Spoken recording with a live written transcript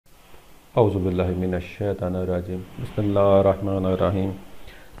औज़ुबिल्लाहि मिनश्शैतानिर्रजीम बिस्मिल्लाहिर्रहमानिर्रहीम।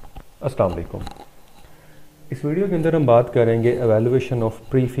 अस्सलाम वालेकुम। इस वीडियो के अंदर हम बात करेंगे एवेलुएशन ऑफ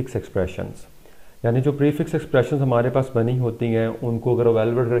प्रीफिक्स एक्सप्रेशंस, यानी जो प्रीफिक्स एक्सप्रेशंस हमारे पास बनी होती हैं उनको अगर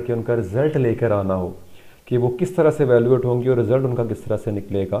एवेलुएट करके उनका रिजल्ट लेकर आना हो कि वो किस तरह से एवेलुएट होंगी और रिजल्ट उनका किस तरह से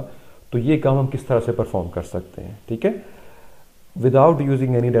निकलेगा, तो ये काम हम किस तरह से परफॉर्म कर सकते हैं। ठीक है, without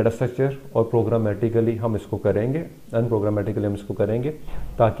using any data structure और प्रोग्रामेटिकली हम इसको करेंगे, अनप्रोग्रामेटिकली हम इसको करेंगे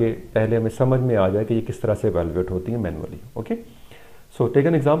ताकि पहले हमें समझ में आ जाए कि ये किस तरह से एवेलुएट होती है manually. Okay, so take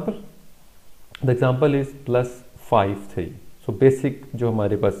an example. The example is +5 3। So basic जो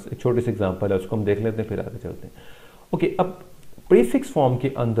हमारे पास एक छोटी सी एग्जांपल है उसको हम देख लेते हैं, फिर आगे चलते हैं। ओके, अब प्रीफिक्स फॉर्म के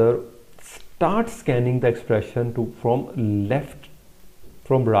अंदर start scanning the expression to from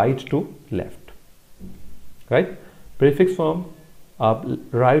right to left. Right, prefix form आप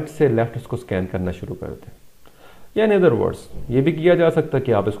राइट से लेफ्ट इसको स्कैन करना शुरू कर दें, या इन अदर वर्ड्स ये भी किया जा सकता है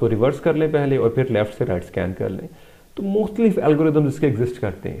कि आप इसको रिवर्स कर लें पहले और फिर लेफ्ट से राइट स्कैन कर लें। तो मुख्तलिफ एल्गोरिदम्स इसके एग्जिस्ट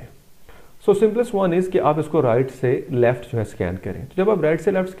करते हैं। सो सिंपलेस्ट वन इज कि आप इसको राइट से लेफ्ट जो है स्कैन करें। तो जब आप राइट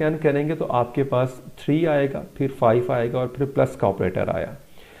से लेफ्ट स्कैन करेंगे तो आपके पास 3 आएगा, फिर 5 आएगा और फिर प्लस का ऑपरेटर आया।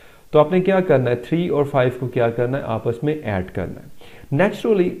 तो आपने क्या करना है, 3 और 5 को क्या करना है, आपस में ऐड करना है।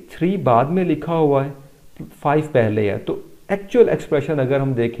 नेचुरली 3 बाद में लिखा हुआ है, 5 पहले है, तो एक्चुअल एक्सप्रेशन अगर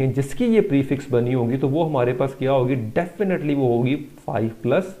हम देखें जिसकी ये प्रीफिक्स बनी होगी तो वो हमारे पास क्या होगी, डेफिनेटली वो होगी 5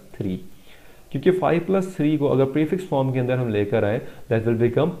 + 3, क्योंकि 5 + 3 को अगर प्रीफिक्स फॉर्म के अंदर हम लेकर आए दैट विल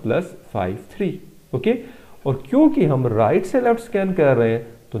बिकम +5 3। ओके, और क्योंकि हम राइट से लेफ्ट स्कैन कर रहे हैं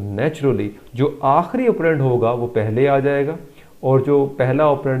तो नेचुरली जो आखिरी ऑपरेंड होगा वो पहले आ जाएगा और जो पहला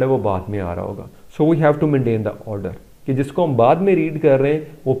ऑपरेंड है वो बाद में आ रहा होगा। So we have to maintain the order कि जिसको हम बाद में रीड कर रहे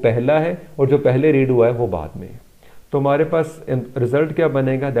हैं वो पहला है और जो पहले रीड हुआ है वो बाद में है। तो हमारे पास रिजल्ट क्या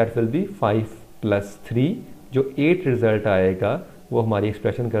बनेगा, दैट विल बी 5 + 3। जो 8 रिजल्ट आएगा वो हमारी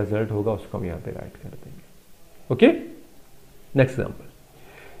एक्सप्रेशन का रिजल्ट होगा, उसको हम यहाँ पे राइट कर देंगे। Okay, next example.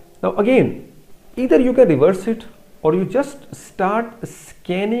 Now again either you can reverse it और you just start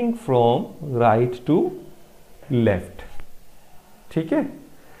scanning from right to left. ठीक है,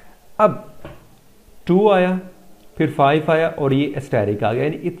 अब 2 आया, फिर 5 आया और ये स्टैटिक आ गया,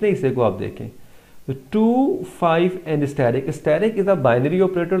 यानी इतने हिस्से को आप देखें तो 2 5 and static. Static is a binary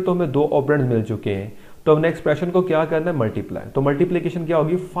operator, तो हमें 2 ऑपरेंड्स मिल चुके हैं। तो हमने एक्सप्रेशन को क्या करना है, मल्टीप्लाई। तो मल्टीप्लिकेशन क्या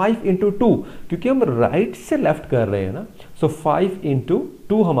होगी, 5 × 2, क्योंकि हम राइट से लेफ्ट कर रहे हैं ना। सो 5 ×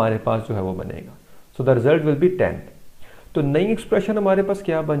 2 हमारे पास जो है वो बनेगा। So the result will be 10। तो नई एक्सप्रेशन हमारे पास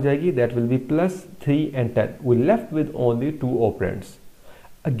क्या बन जाएगी, that will be +3 and 10। We left with only 2 operands.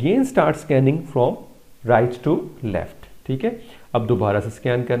 Again start scanning from right to left. ठीक है, अब दोबारा से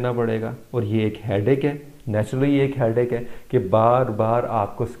स्कैन करना पड़ेगा और ये एक हेडेक है। नेचुरली ये एक हेडेक है कि बार बार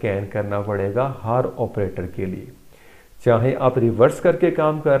आपको स्कैन करना पड़ेगा हर ऑपरेटर के लिए, चाहे आप रिवर्स करके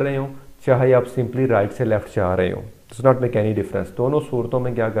काम कर रहे हो, चाहे आप सिंपली राइट से लेफ्ट जा रहे हो। It's not make any difference. दोनों सूरतों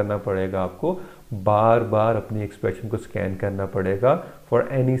में क्या करना पड़ेगा, आपको बार बार अपनी एक्सप्रेशन को स्कैन करना पड़ेगा फॉर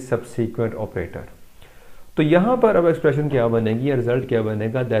एनी सब्सिक्वेंट ऑपरेटर। तो यहां पर अब एक्सप्रेशन क्या बनेगी या रिजल्ट क्या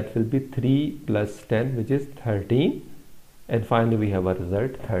बनेगा, that will be 3 + 10 which is 13 and finally we have a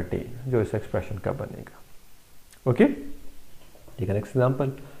result 13 जो इस एक्सप्रेशन का बनेगा। ओके, ठीक है, next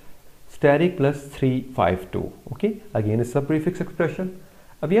example. Static +3 5 2। Okay, again is a prefix expression.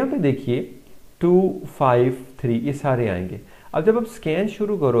 अब यहां पे देखिए 2 5 3 ये सारे आएंगे। अब जब आप स्कैन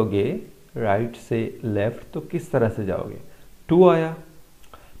शुरू करोगे राइट से लेफ्ट तो किस तरह से जाओगे, 2 आया,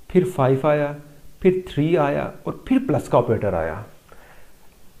 फिर 5 आया, फिर 3 आया और फिर प्लस का ऑपरेटर आया।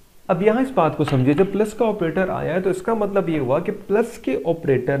 अब यहां इस बात को समझिए, जब प्लस का ऑपरेटर आया है तो इसका मतलब ये हुआ कि प्लस के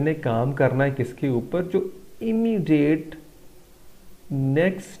ऑपरेटर ने काम करना है किसके ऊपर, जो इमीडिएट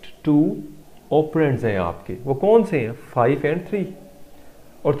नेक्स्ट 2 ऑपरेंड्स हैं आपके, वो कौन से हैं, 5 and 3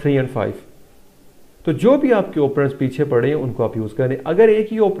 और 3 and 5। तो जो भी आपके ऑपरेंड्स पीछे पड़े हैं उनको आप यूज करें। अगर एक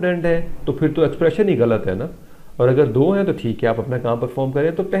ही ऑपरेंड है तो फिर तो एक्सप्रेशन ही गलत है ना, और अगर 2 हैं तो ठीक है, आप अपना काम परफॉर्म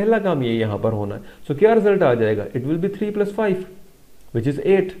करें। तो पहला काम ये यहां पर होना है। सो क्या रिजल्ट आ जाएगा, it will be 3 + 5 which is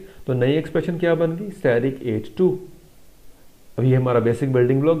 8। तो नई एक्सप्रेशन क्या बन गई, स्टैटिक 8 2। अब ये हमारा बेसिक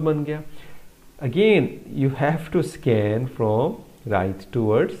बिल्डिंग ब्लॉक बन गया। Again you have to scan from right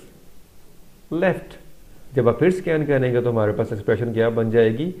towards left. जब आप फिर स्कैन करेंगे तो हमारे पास एक्सप्रेशन क्या बन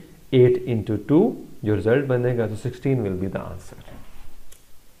जाएगी, 8 × 2 जो रिजल्ट बनेगा, तो 16 will be the answer.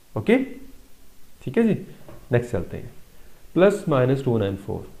 Okay, ठीक है जी, नेक्स्ट चलते हैं। +-2 9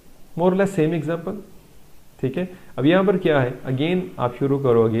 4, मोर लेस सेम एग्जांपल। ठीक है, अब यहां पर क्या है, अगेन आप शुरू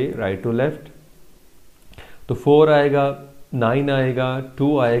करोगे राइट टू लेफ्ट, तो 4 आएगा, 9 आएगा,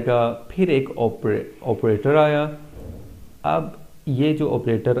 2 आएगा, फिर एक ऑपरेटर आया। अब ये जो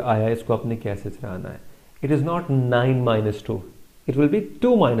ऑपरेटर आया इसको आपने कैसे चलाना है, it is not 9 - 2, it will be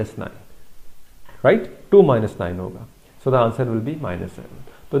 2 - 9। Right, 2 minus 9 होगा, so the answer will be -7।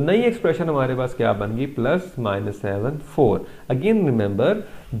 तो नई एक्सप्रेशन हमारे पास क्या बन गई, plus -7 4। Again remember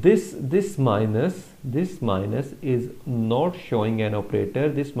this minus is not showing an operator,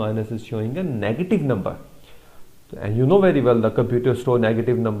 this minus is showing a negative number, and you know very well the computer store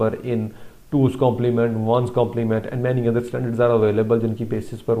negative number in 2's complement, 1's complement and many other standards are available जिनकी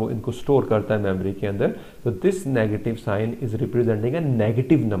basis पर वो इनको store करता है memory के अंदर। तो this negative sign is representing a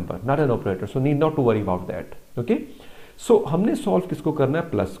negative number, not an operator, so need not to worry about that. Okay, सो हमने सॉल्व किसको करना है,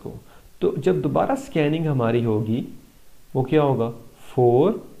 प्लस को। तो जब दोबारा स्कैनिंग हमारी होगी वो क्या होगा,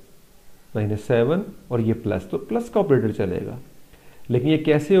 4 -7 और ये प्लस, तो प्लस का ऑपरेटर चलेगा। लेकिन ये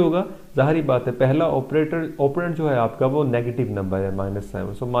कैसे होगा, जाहिर बात है पहला ऑपरेंड जो है आपका वो नेगेटिव नंबर है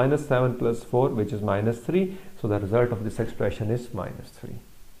 -7, सो -7 + 4 which is -3, so the result of this expression is -3,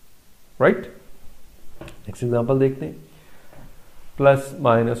 right. Next example देखते हैं, plus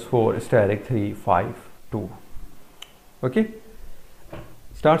 -4 static 3 5 2। Okay,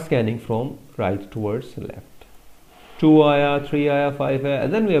 start scanning from right towards left, 2 आया, 3 आया, 5 है,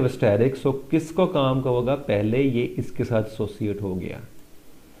 देन वी हैव स्टैटिक, सो किसको काम का होगा, पहले ये इसके साथ एसोसिएट हो गया,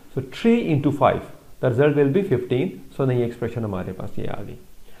 सो 3 × 5 द रिजल्ट विल बी 15, सो नई एक्सप्रेशन हमारे पास ये आ गई।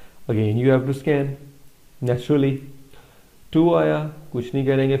 Again you have to scan naturally, 2 आया कुछ नहीं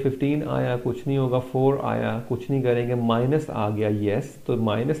करेंगे, 15 आया कुछ नहीं होगा, 4 आया कुछ नहीं करेंगे, माइनस आ गया, यस, तो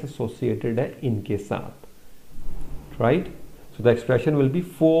माइनस एसोसिएटेड है इनके साथ, right, so the expression will be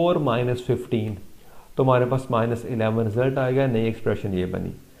 4 - 15, तो हमारे पास -11 रिजल्ट आएगा, नई एक्सप्रेशन ये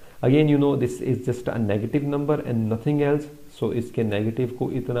बनी। Again you know this is just a negative number and nothing else, सो इसके नेगेटिव को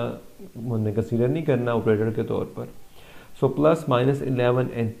इतना हमने कंसीडर नहीं करना ऑपरेटर के तौर पर। So plus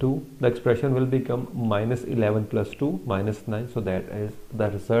 -11 and 2, the expression will become -11 + 2 -9, so that is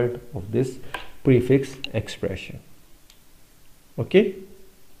the result of this prefix expression. Okay,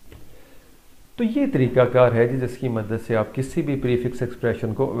 तो ये तरीकाकार है जिसकी मदद से आप किसी भी प्रीफिक्स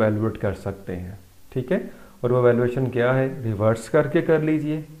एक्सप्रेशन को एवेल्युएट कर सकते हैं, ठीक है। और वो एवेल्युएशन क्या है, रिवर्स करके कर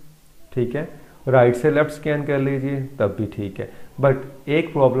लीजिए, ठीक है, राइट से लेफ्ट स्कैन कर लीजिए तब भी ठीक है। बट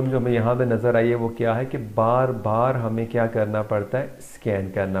एक प्रॉब्लम जो हमें यहाँ पे नज़र आई है वो क्या है कि बार बार हमें क्या करना पड़ता है, स्कैन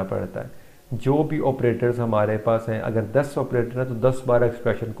करना पड़ता है। जो भी ऑपरेटर्स हमारे पास हैं, अगर 10 ऑपरेटर हैं तो 10 बार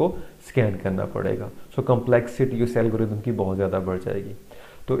एक्सप्रेशन को स्कैन करना पड़ेगा, सो कम्प्लेक्सिटी उस एल्गोरिथम की बहुत ज़्यादा बढ़ जाएगी।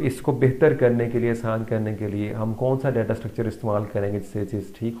 तो इसको बेहतर करने के लिए, आसान करने के लिए हम कौन सा डाटा स्ट्रक्चर इस्तेमाल करेंगे जिससे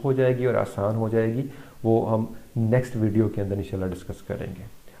चीज़ ठीक हो जाएगी और आसान हो जाएगी, वो हम नेक्स्ट वीडियो के अंदर इंशाल्लाह डिस्कस करेंगे।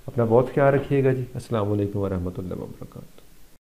 अपना बहुत ख्याल रखिएगा जी। अस्सलाम वालेकुम वरहमतुल्लाहि वबरकातुहू।